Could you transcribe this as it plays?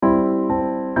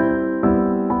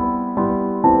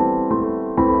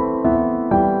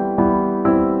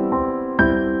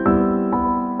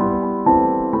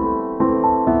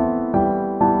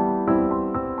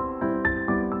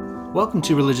Welcome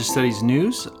to Religious Studies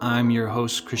News. I'm your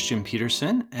host, Christian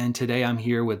Peterson, and today I'm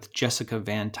here with Jessica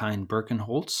Van Tine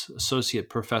Birkenholtz, Associate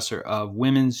Professor of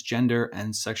Women's, Gender,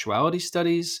 and Sexuality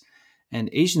Studies and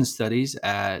Asian Studies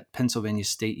at Pennsylvania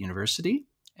State University,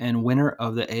 and winner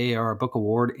of the AAR Book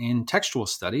Award in Textual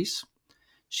Studies.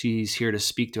 She's here to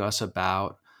speak to us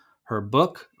about her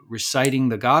book, Reciting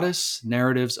the Goddess,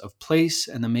 Narratives of Place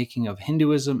and the Making of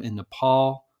Hinduism in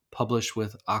Nepal, published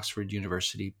with Oxford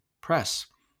University Press.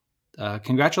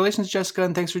 Congratulations, Jessica,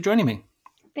 and thanks for joining me.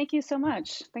 Thank you so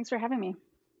much. Thanks for having me.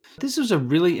 This is a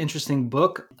really interesting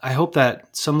book. I hope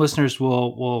that some listeners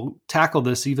will tackle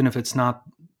this, even if it's not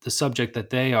the subject that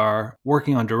they are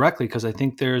working on directly, because I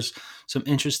think there's some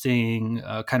interesting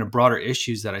kind of broader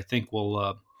issues that I think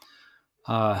will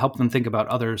help them think about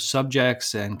other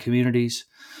subjects and communities.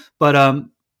 But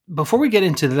before we get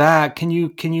into that, can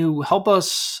you help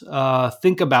us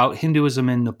think about Hinduism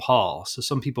in Nepal? So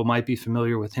some people might be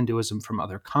familiar with Hinduism from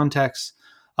other contexts,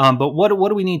 but what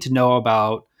do we need to know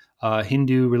about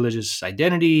Hindu religious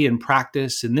identity and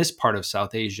practice in this part of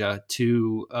South Asia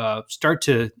to start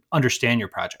to understand your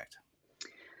project?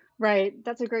 Right.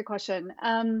 That's a great question.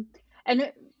 And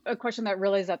a question that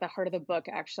really is at the heart of the book,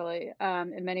 actually,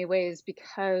 in many ways,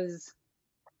 because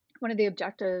one of the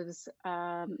objectives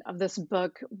of this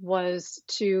book was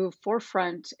to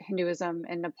forefront Hinduism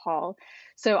in Nepal.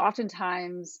 So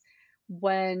oftentimes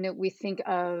when we think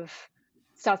of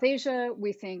South Asia,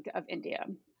 we think of India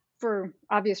for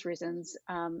obvious reasons.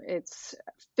 It's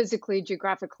physically,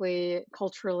 geographically,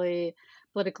 culturally,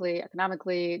 politically,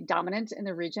 economically dominant in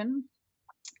the region.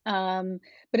 Um,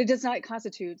 but it does not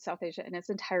constitute South Asia in its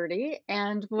entirety.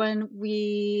 And when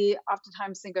we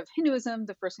oftentimes think of Hinduism,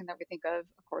 the first thing that we think of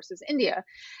course, is India,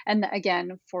 and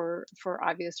again for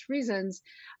obvious reasons.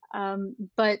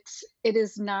 But it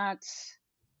is not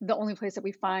the only place that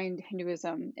we find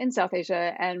Hinduism in South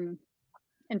Asia, and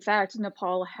in fact,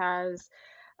 Nepal has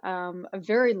a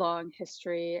very long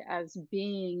history as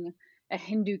being a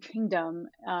Hindu kingdom,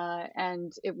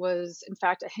 and it was, in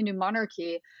fact, a Hindu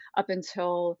monarchy up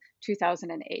until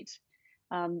 2008.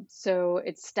 So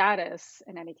its status,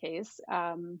 in any case,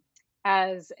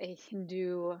 as a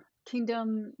Hindu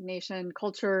kingdom, nation,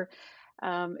 culture,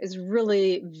 is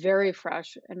really very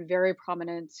fresh and very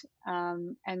prominent.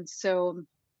 And so,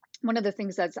 one of the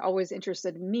things that's always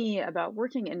interested me about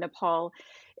working in Nepal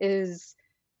is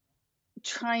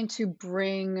trying to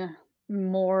bring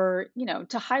more,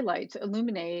 to highlight, to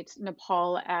illuminate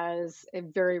Nepal as a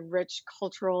very rich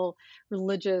cultural,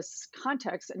 religious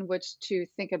context in which to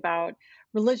think about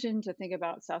religion, to think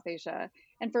about South Asia.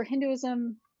 And for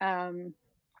Hinduism,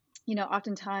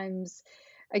 oftentimes,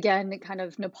 again, kind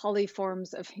of Nepali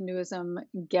forms of Hinduism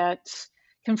get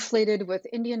conflated with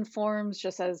Indian forms,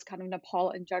 just as kind of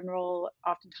Nepal in general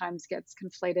oftentimes gets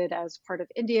conflated as part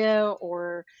of India,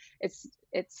 or it's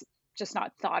just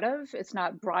not thought of. It's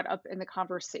not brought up in the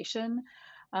conversation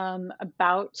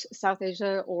about South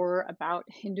Asia or about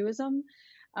Hinduism.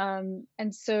 And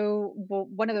so,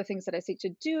 one of the things that I seek to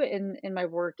do in my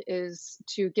work is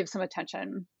to give some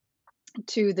attention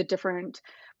to the different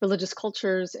religious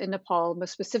cultures in Nepal,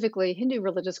 most specifically Hindu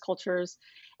religious cultures.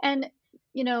 And,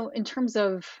 in terms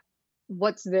of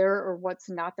what's there or what's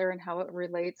not there and how it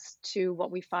relates to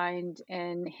what we find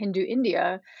in Hindu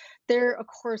India, there, of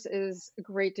course, is a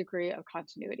great degree of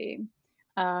continuity.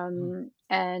 And,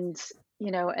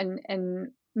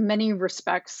 in many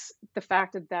respects, the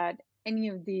fact that any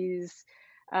of these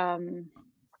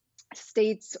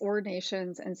states or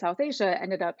nations in South Asia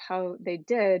ended up how they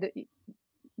did,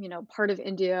 part of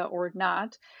India or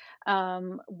not,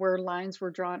 where lines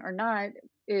were drawn or not,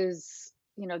 is,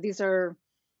 these are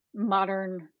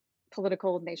modern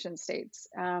political nation states.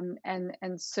 And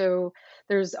so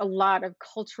there's a lot of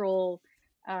cultural,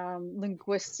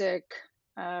 linguistic,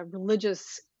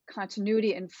 religious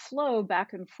continuity and flow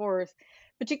back and forth,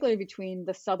 particularly between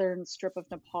the southern strip of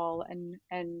Nepal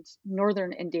and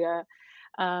northern India.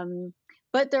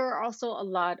 But there are also a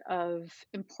lot of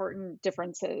important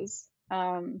differences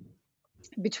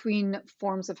between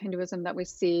forms of Hinduism that we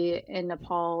see in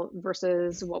Nepal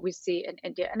versus what we see in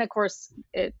India. And of course,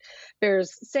 it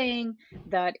bears saying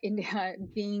that India,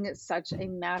 being such a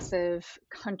massive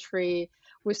country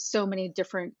with so many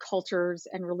different cultures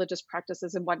and religious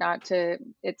practices and whatnot,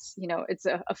 it's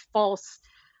a false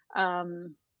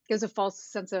gives a false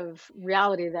sense of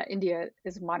reality that India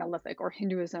is monolithic or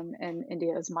Hinduism in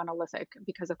India is monolithic,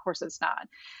 because of course it's not.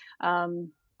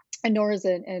 And nor is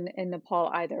it in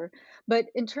Nepal either. But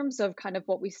in terms of kind of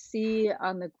what we see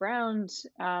on the ground,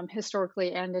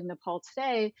 historically and in Nepal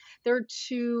today, there are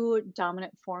two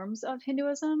dominant forms of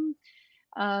Hinduism.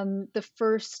 The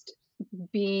first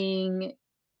being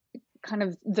kind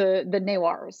of the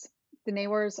Newars. The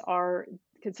Newars are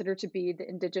considered to be the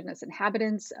indigenous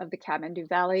inhabitants of the Kathmandu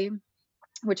Valley,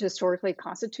 which historically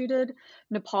constituted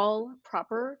Nepal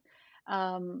proper.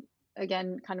 Um,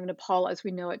 Again, kind of Nepal as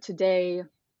we know it today,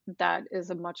 that is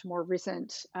a much more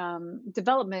recent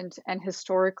development. And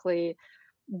historically,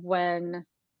 when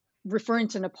referring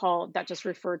to Nepal, that just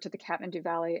referred to the Kathmandu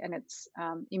Valley and its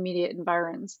immediate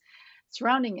environs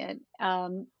surrounding it.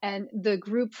 And the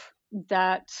group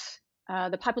that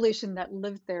the population that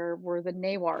lived there were the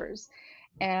Newars.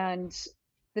 And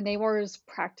the Newars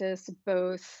practice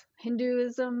both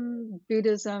Hinduism,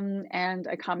 Buddhism, and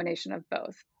a combination of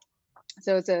both.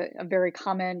 So it's a very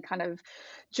common kind of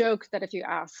joke that if you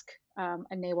ask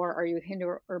a Newar, are you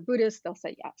Hindu or Buddhist? They'll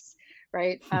say yes,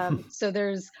 right? So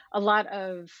there's a lot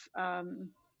of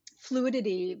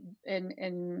fluidity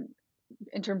in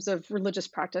terms of religious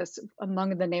practice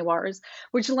among the Newars,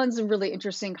 which lends a really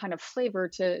interesting kind of flavor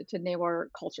to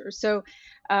Newar culture. So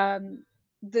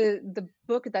the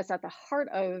book that's at the heart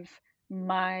of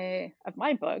my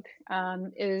book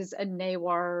is a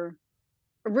Newar,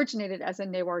 originated as a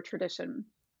Newar tradition,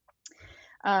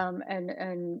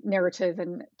 and narrative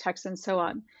and text and so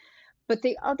on. But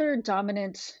the other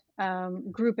dominant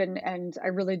group, and I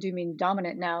really do mean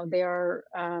dominant now, they are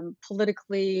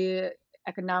politically,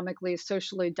 economically,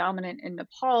 socially dominant in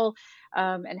Nepal,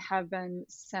 and have been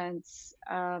since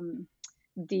the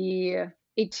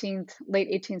late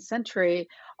 18th century,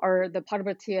 are the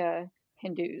Parbatiya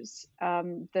Hindus,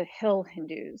 the hill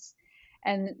Hindus.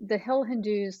 And the hill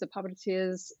Hindus, the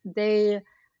Parbatias,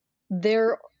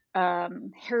 their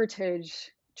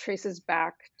heritage traces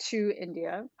back to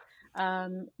India,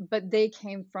 but they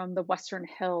came from the Western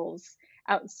hills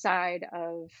outside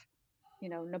of,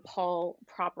 Nepal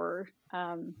proper,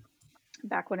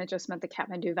 back when it just meant the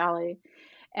Kathmandu Valley.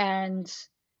 And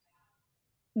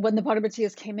when the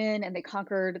Parbatias came in and they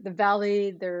conquered the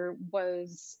valley, there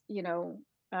was,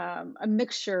 a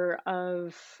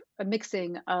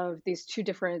mixing of these two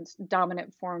different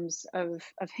dominant forms of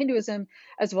Hinduism,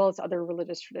 as well as other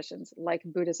religious traditions like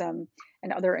Buddhism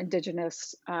and other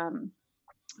indigenous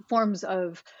forms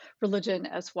of religion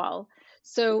as well.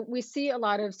 So we see so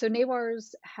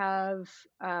Newars have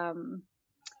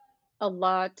a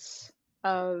lot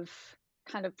of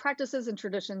kind of practices and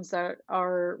traditions that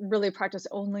are really practiced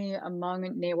only among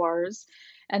Newars,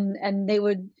 and they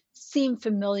would seem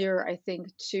familiar, I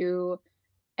think, to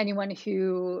anyone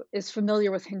who is familiar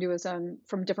with Hinduism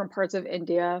from different parts of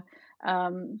India.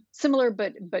 Similar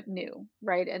but new,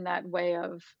 right? In that way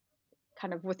of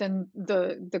kind of within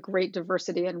the great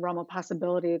diversity and realm of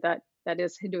possibility that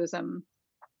is Hinduism,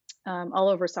 all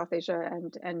over South Asia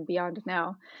and beyond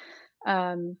now.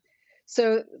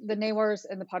 So the Newars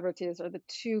and the Parbatias are the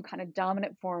two kind of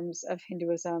dominant forms of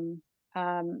Hinduism.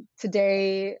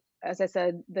 Today, as I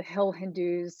said, the hill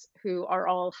Hindus, who are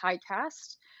all high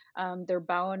caste, they're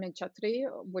Bawan and Chatri,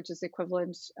 which is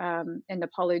equivalent in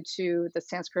Nepali to the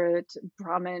Sanskrit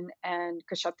Brahmin and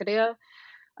Kshatriya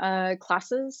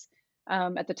classes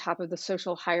at the top of the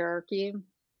social hierarchy.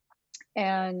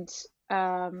 And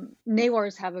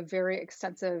Newars have a very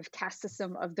extensive caste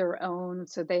system of their own.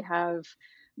 So they have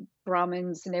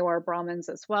Brahmins, Newar Brahmins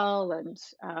as well, and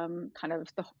kind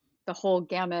of the whole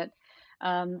gamut.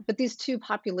 But these two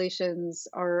populations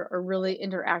are really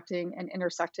interacting and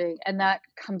intersecting, and that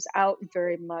comes out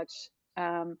very much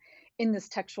in this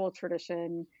textual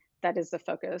tradition that is the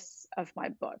focus of my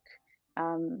book,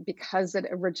 because it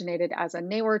originated as a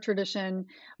Newar tradition,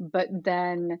 but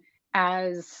then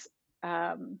as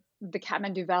the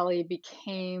Kathmandu Valley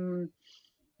became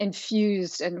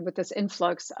infused and with this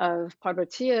influx of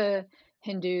Parbatiya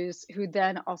Hindus who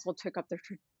then also took up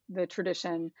the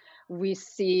tradition, we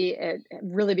see it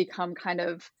really become kind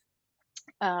of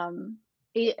a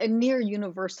near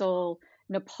universal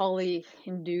Nepali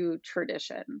Hindu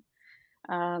tradition,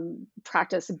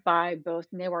 practiced by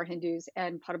both Newar Hindus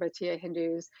and Parbatiya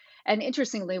Hindus. And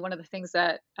interestingly, one of the things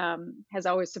that has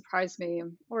always surprised me,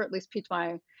 or at least piqued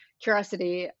my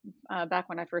curiosity back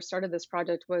when I first started this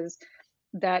project, was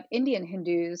that Indian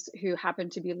Hindus who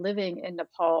happened to be living in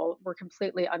Nepal were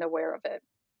completely unaware of it,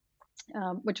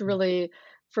 which really,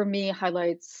 for me,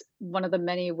 highlights one of the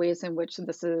many ways in which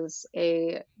this is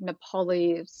a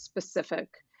Nepali specific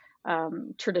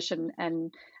tradition.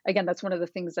 And again, that's one of the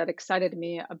things that excited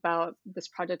me about this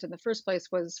project in the first place,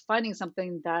 was finding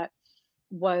something that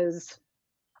was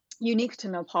unique to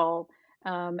Nepal,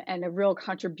 and a real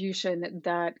contribution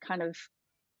that kind of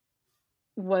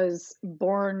was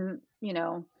born,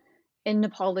 in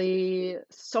Nepali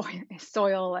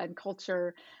soil and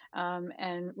culture,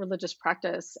 and religious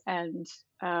practice. And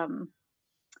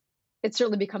it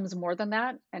certainly becomes more than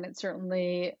that, and it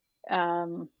certainly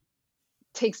um,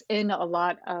 takes in a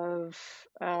lot of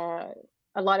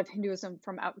Hinduism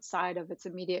from outside of its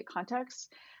immediate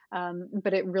context.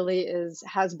 But it really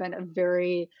has been a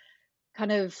very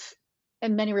kind of,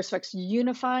 in many respects,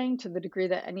 unifying to the degree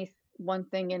that any one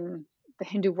thing in the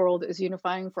Hindu world is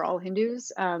unifying for all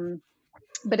Hindus.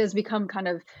 But has become kind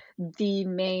of the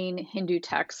main Hindu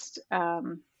text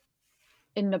in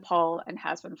Nepal and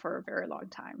has been for a very long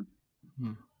time.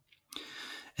 Hmm.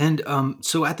 And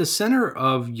so at the center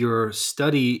of your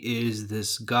study is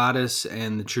this goddess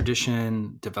and the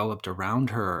tradition developed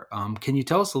around her. Can you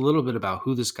tell us a little bit about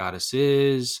who this goddess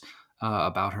is,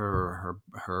 about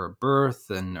her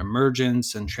birth and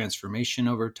emergence and transformation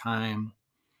over time?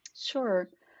 Sure.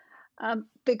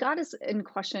 The goddess in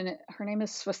question, her name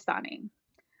is Swastani,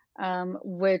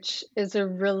 which is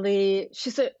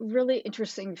she's a really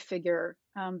interesting figure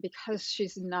because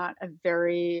she's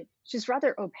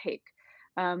rather opaque.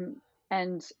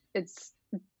 And it's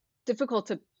difficult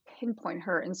to pinpoint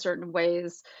her in certain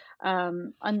ways,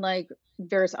 unlike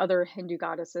various other Hindu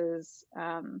goddesses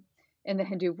in the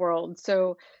Hindu world.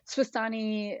 So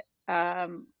Swastani,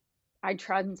 I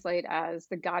translate as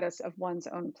the goddess of one's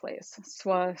own place,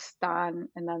 Swastan,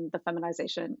 and then the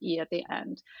feminization E at the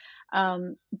end.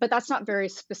 But that's not very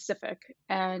specific.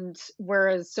 And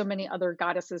whereas so many other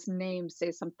goddesses' names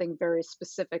say something very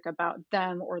specific about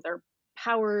them or their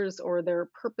powers or their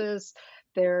purpose,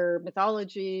 their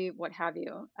mythology, what have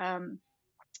you.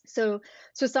 So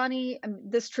Susani,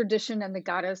 this tradition and the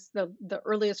goddess, the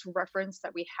earliest reference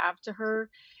that we have to her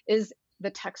is the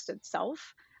text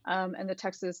itself. And the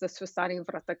text is the Swastani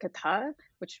Vrata Katha,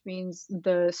 which means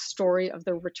the story of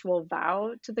the ritual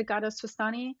vow to the goddess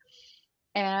Swastani.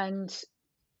 And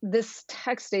this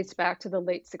text dates back to the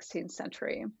late 16th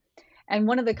century. And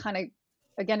one of the kind of,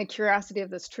 again, a curiosity of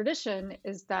this tradition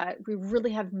is that we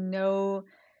really have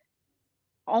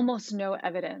almost no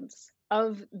evidence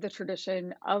of the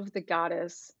tradition of the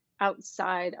goddess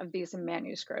outside of these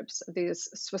manuscripts, of these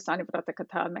Swastani Vrata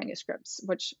Katha manuscripts,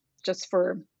 which, just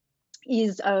for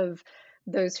ease of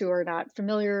those who are not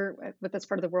familiar with this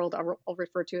part of the world, I'll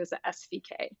refer to as the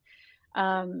SVK.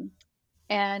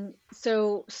 And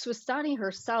so Swastani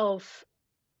herself,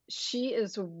 she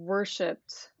is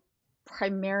worshipped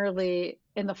primarily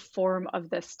in the form of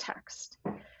this text.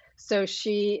 So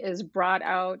she is brought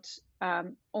out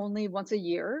only once a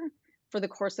year for the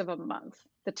course of a month.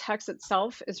 The text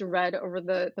itself is read over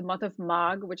the month of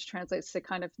Magh, which translates to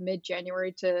kind of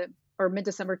mid-January or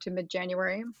mid-December to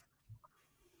mid-January.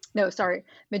 No, sorry,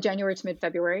 mid-January to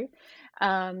mid-February.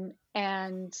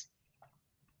 And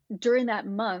during that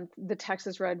month, the text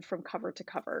is read from cover to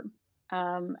cover.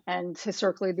 And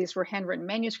historically, these were handwritten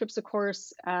manuscripts, of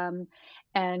course, and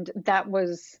that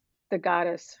was the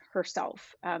goddess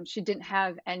herself. She didn't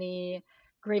have any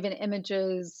graven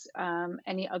images,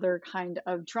 any other kind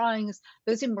of drawings.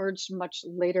 Those emerged much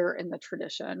later in the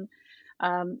tradition.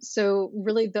 So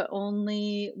really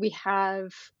we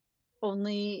have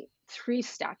only 3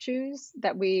 statues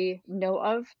that we know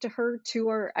of to her. 2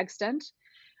 are extant,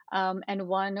 and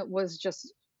 1 was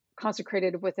just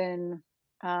consecrated within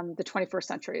the 21st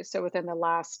century, so within the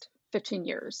last 15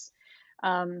 years,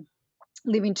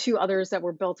 leaving 2 others that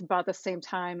were built about the same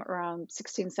time around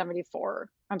 1764.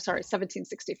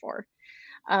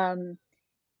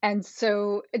 And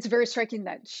so it's very striking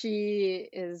that she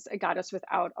is a goddess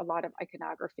without a lot of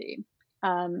iconography.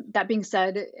 That being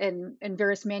said, in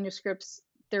various manuscripts,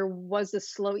 there was a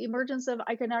slow emergence of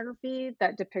iconography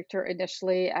that depict her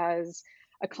initially as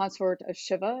a consort of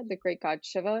Shiva, the great god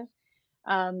Shiva.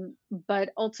 But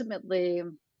ultimately,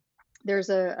 there's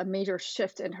a major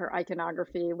shift in her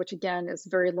iconography, which again is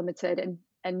very limited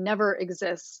and never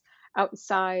exists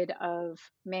outside of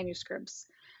manuscripts.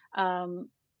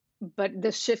 But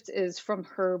the shift is from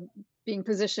her being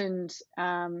positioned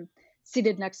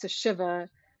seated next to Shiva,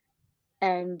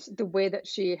 and the way that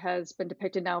she has been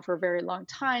depicted now for a very long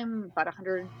time, about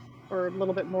 100 or a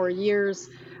little bit more years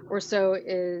or so,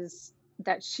 is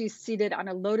that she's seated on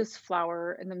a lotus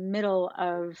flower in the middle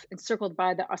of, encircled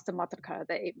by the Astamatrika,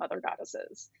 the 8 mother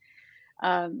goddesses.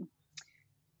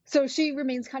 So she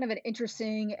remains kind of an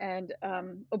interesting and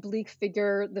oblique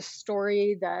figure. The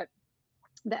story that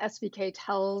the SVK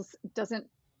tells doesn't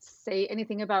say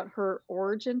anything about her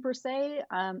origin per se.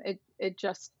 It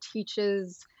just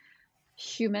teaches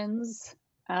humans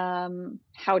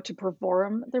how to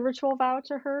perform the ritual vow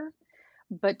to her,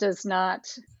 but does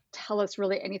not tell us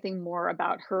really anything more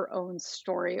about her own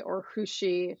story or who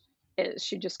she is.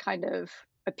 She just kind of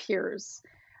appears.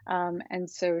 And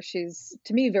so she's,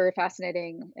 to me, very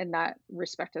fascinating in that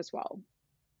respect as well.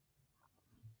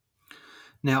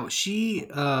 Now,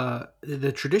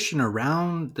 the tradition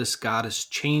around this goddess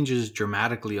changes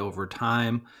dramatically over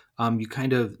time. You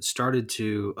kind of started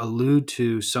to allude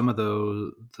to some of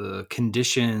the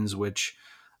conditions which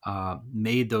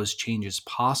made those changes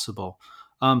possible.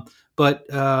 But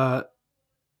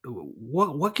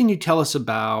what can you tell us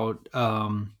about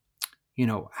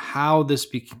how this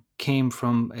became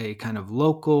from a kind of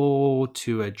local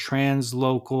to a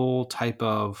translocal type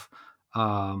of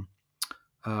um,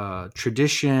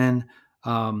 tradition?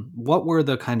 What were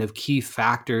the kind of key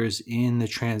factors in the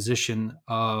transition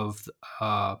of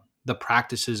the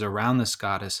practices around this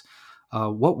goddess?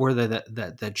 What were they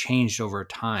that changed over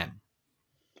time?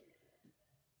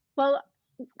 Well,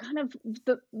 kind of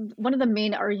the one of the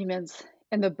main arguments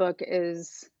in the book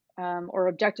is, or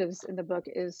objectives in the book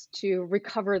is to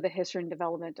recover the history and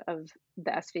development of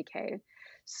the SVK.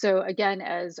 So again,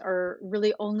 as our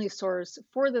really only source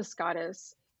for this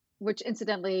goddess, which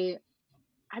incidentally,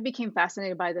 I became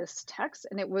fascinated by this text,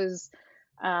 and it was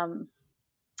um,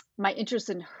 my interest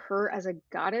in her as a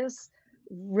goddess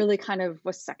really kind of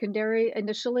was secondary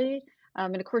initially.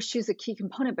 And of course, she's a key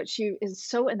component, but she is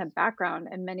so in the background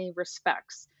in many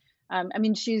respects. I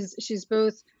mean, she's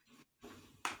both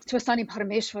Swasthani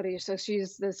Parameshwari, so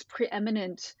she's this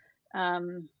preeminent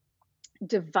um,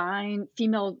 divine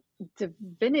female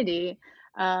divinity,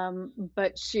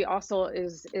 but she also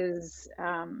is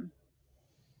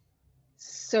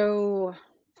so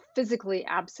physically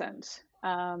absent,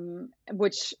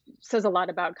 which says a lot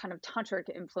about kind of tantric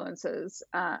influences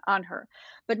on her.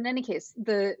 But in any case,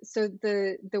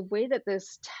 the way that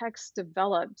this text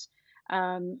developed,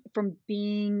 from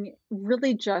being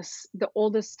really just the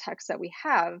oldest text that we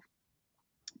have,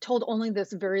 told only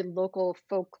this very local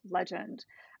folk legend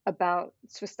about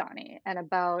Swistani and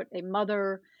about a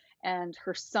mother and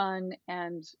her son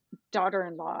and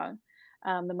daughter-in-law.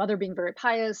 The mother being very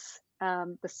pious,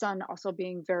 the son also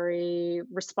being very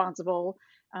responsible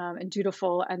and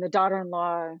dutiful, and the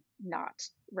daughter-in-law not.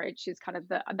 Right, she's kind of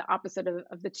the opposite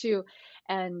of the two,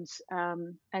 and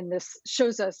this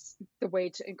shows us the way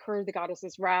to incur the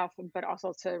goddess's wrath, but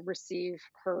also to receive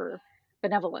her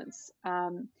benevolence.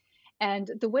 And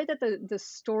the way that the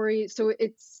story, so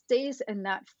it stays in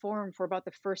that form for about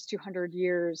the first 200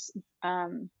 years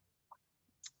um,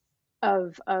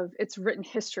 of its written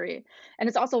history. And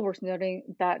it's also worth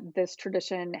noting that this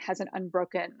tradition has an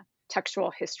unbroken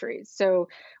textual history. So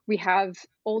we have the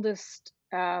oldest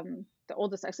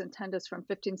Exentendus from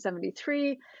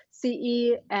 1573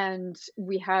 CE, and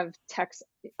we have texts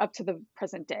up to the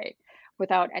present day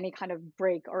without any kind of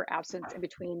break or absence in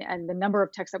between. And the number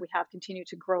of texts that we have continue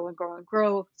to grow and grow and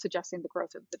grow, suggesting the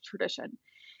growth of the tradition.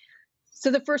 So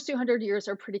the first 200 years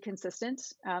are pretty consistent,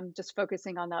 just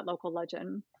focusing on that local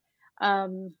legend.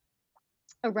 Um,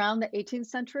 Around the 18th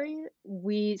century,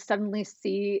 we suddenly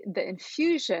see the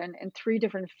infusion in three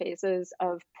different phases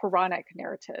of Puranic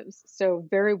narratives. So,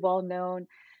 very well known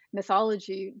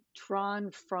mythology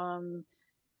drawn from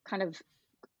kind of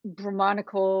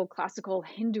Brahmanical classical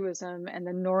Hinduism and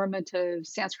the normative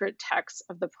Sanskrit texts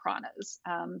of the Puranas,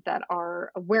 that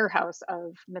are a warehouse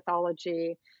of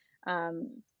mythology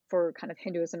for kind of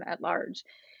Hinduism at large.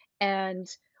 And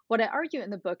what I argue in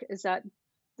the book is that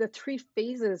the three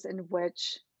phases in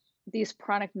which these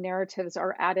Puranic narratives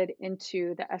are added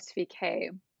into the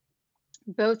SVK,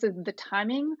 both of the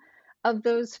timing of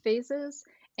those phases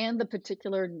and the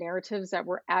particular narratives that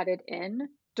were added in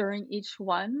during each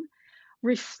one,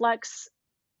 reflects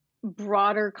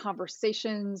broader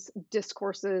conversations,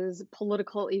 discourses,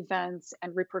 political events,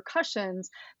 and repercussions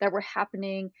that were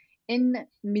happening in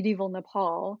medieval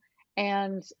Nepal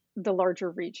and the larger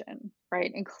region,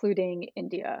 right, including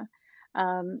India.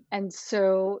 And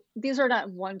so these are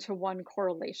not one to one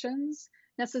correlations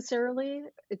necessarily.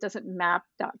 It doesn't map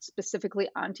that specifically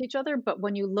onto each other. But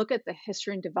when you look at the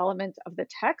history and development of the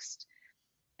text,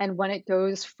 and when it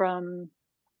goes from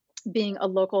being a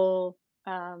local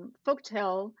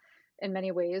folktale in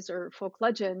many ways, or folk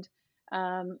legend,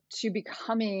 to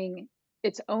becoming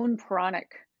its own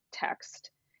Puranic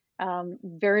text,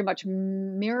 very much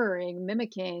mirroring,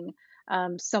 mimicking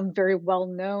some very well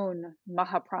known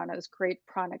Mahapranas, great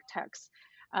Puranic texts.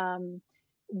 Um,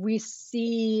 we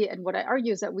see, and what I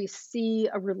argue is that we see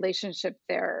a relationship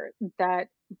there, that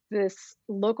this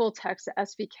local text, the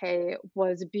SVK,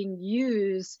 was being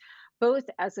used both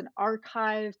as an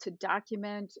archive to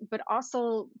document, but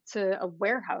also to a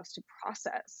warehouse to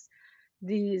process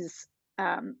these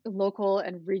local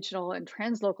and regional and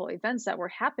translocal events that were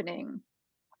happening,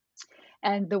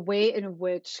 and the way in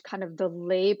which kind of the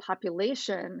lay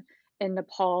population in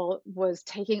Nepal was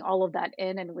taking all of that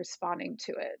in and responding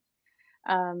to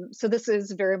it. So this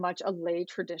is very much a lay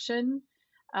tradition.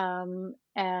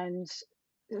 and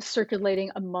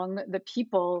circulating among the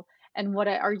people. And what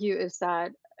I argue is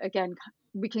that, again,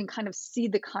 we can kind of see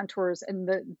the contours and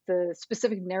the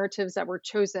specific narratives that were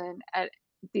chosen at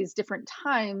these different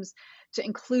times to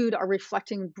include are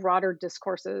reflecting broader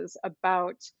discourses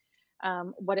about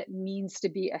what it means to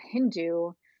be a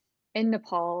Hindu in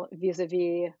Nepal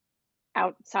vis-a-vis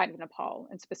outside of Nepal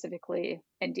and specifically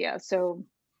India. So,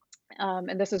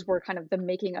 and this is where kind of the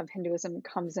making of Hinduism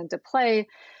comes into play.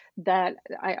 That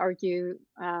I argue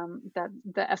that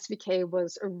the SVK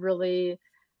was a really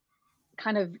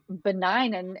kind of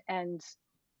benign, and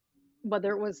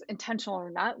whether it was intentional or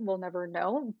not, we'll never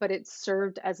know. But it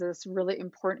served as this really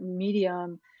important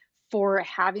medium for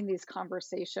having these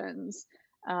conversations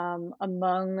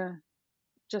among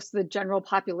just the general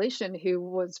population who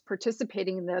was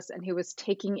participating in this and who was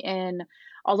taking in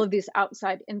all of these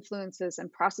outside influences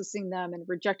and processing them and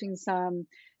rejecting some,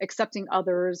 accepting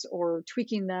others, or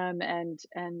tweaking them, and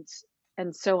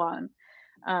so on.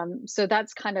 So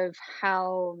that's kind of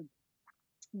how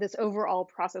this overall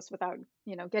process, without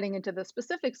getting into the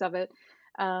specifics of it,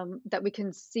 that we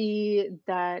can see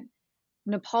that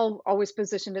Nepal always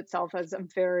positioned itself as a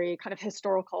very kind of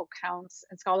historical accounts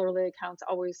and scholarly accounts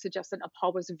always suggest that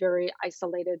Nepal was very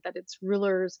isolated, that its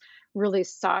rulers really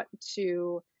sought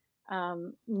to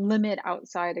limit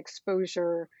outside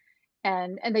exposure,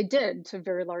 and they did to a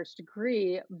very large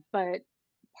degree. But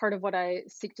part of what I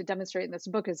seek to demonstrate in this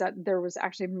book is that there was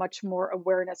actually much more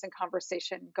awareness and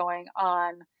conversation going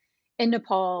on in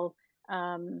Nepal,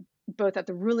 both at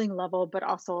the ruling level, but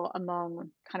also among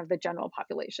kind of the general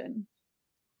population.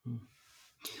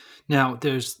 Now,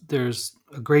 there's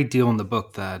a great deal in the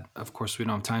book that, of course, we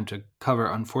don't have time to cover,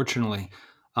 unfortunately.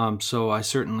 So I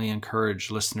certainly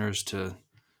encourage listeners to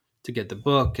get the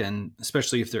book, and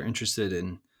especially if they're interested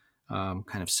in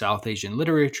kind of South Asian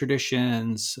literary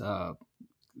traditions,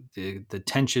 the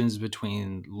tensions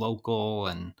between local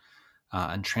and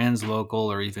translocal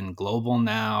or even global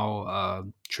now,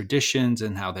 traditions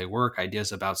and how they work,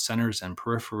 ideas about centers and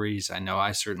peripheries. I know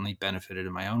I certainly benefited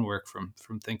in my own work from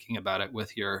thinking about it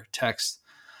with your text.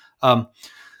 Um,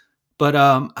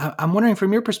 I'm wondering,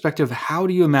 from your perspective, how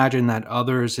do you imagine that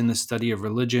others in the study of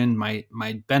religion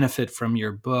might benefit from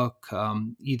your book,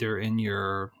 either in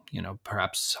your,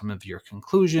 perhaps some of your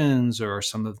conclusions or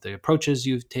some of the approaches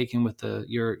you've taken with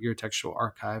your textual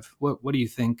archive? What do you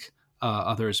think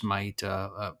others might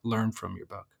learn from your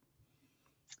book?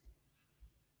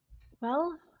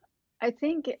 Well, I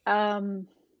think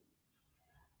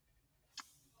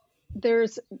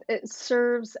there's it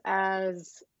serves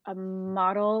as a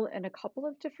model in a couple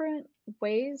of different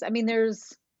ways. I mean,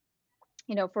 there's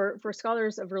for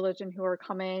scholars of religion who are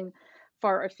coming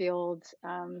far afield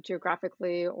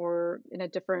geographically or in a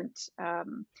different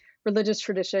religious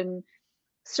tradition,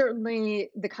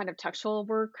 certainly the kind of textual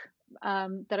work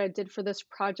that I did for this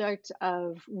project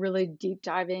of really deep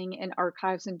diving in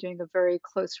archives and doing a very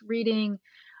close reading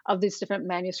of these different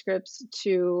manuscripts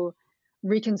to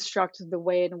reconstruct the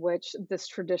way in which this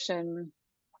tradition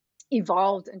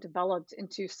evolved and developed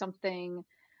into something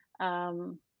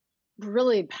um,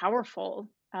 really powerful.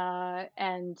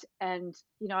 And I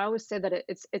always say that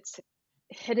it's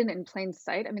hidden in plain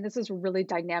sight. I mean, this is a really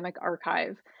dynamic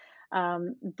archive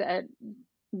that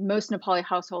most Nepali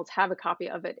households have a copy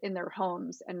of it in their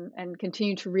homes and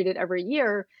continue to read it every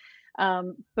year,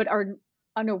 but are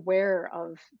unaware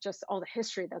of just all the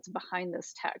history that's behind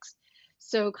this text.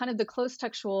 So, kind of the close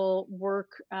textual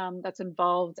work that's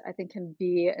involved, I think, can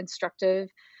be instructive.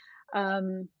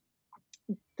 Um,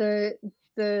 the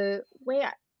the way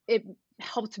it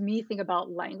helped me think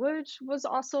about language was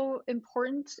also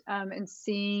important, in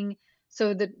seeing.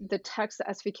 So the text, the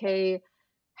SVK,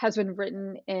 has been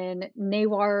written in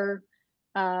Newar,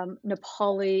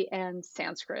 Nepali, and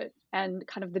Sanskrit, and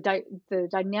kind of the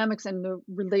dynamics and the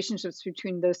relationships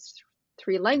between those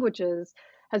three languages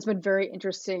has been very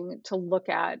interesting to look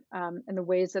at, and the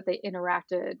ways that they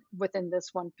interacted within this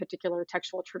one particular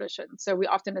textual tradition. So we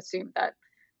often assume that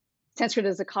Sanskrit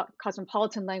is a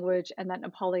cosmopolitan language, and that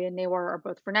Nepali and Newar are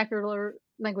both vernacular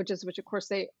languages, which of course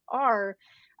they are.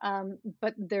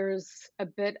 But there's a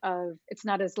bit of, it's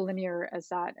not as linear as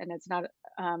that, and it's not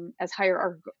as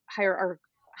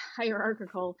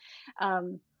hierarchical,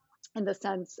 in the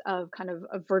sense of kind of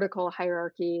a vertical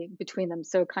hierarchy between them.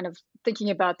 So, kind of thinking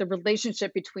about the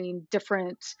relationship between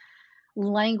different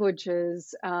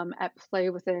languages at play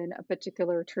within a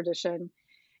particular tradition.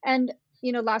 And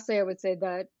lastly, I would say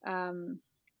that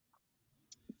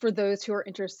for those who are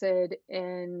interested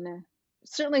in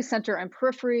certainly center and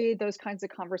periphery, those kinds of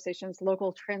conversations,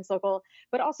 local, translocal,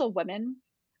 but also women,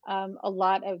 a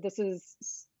lot of this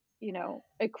is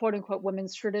a quote unquote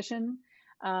women's tradition.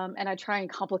 And I try and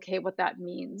complicate what that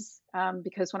means.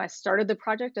 Because when I started the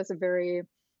project as a very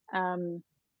um,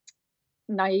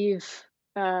 naive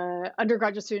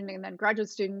undergraduate student and then graduate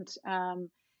student,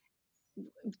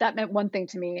 that meant one thing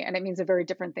to me, and it means a very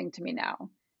different thing to me now.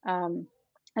 Um,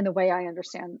 and the way I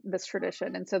understand this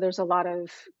tradition. And so there's a lot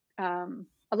of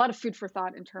food for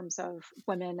thought in terms of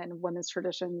women and women's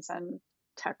traditions and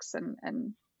texts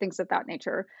and things of that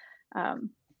nature. Um,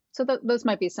 so those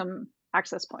might be some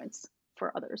access points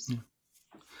for others.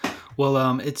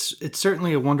 Well, it's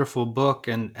certainly a wonderful book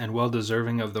and well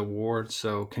deserving of the award.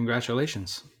 So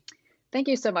congratulations. Thank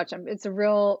you so much. It's a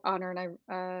real honor,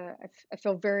 and I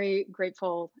feel very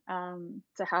grateful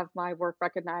to have my work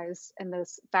recognized in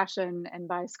this fashion and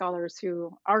by scholars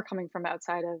who are coming from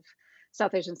outside of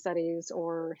South Asian studies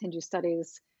or Hindu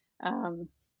studies. Um,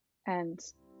 and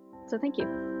so, thank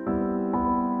you.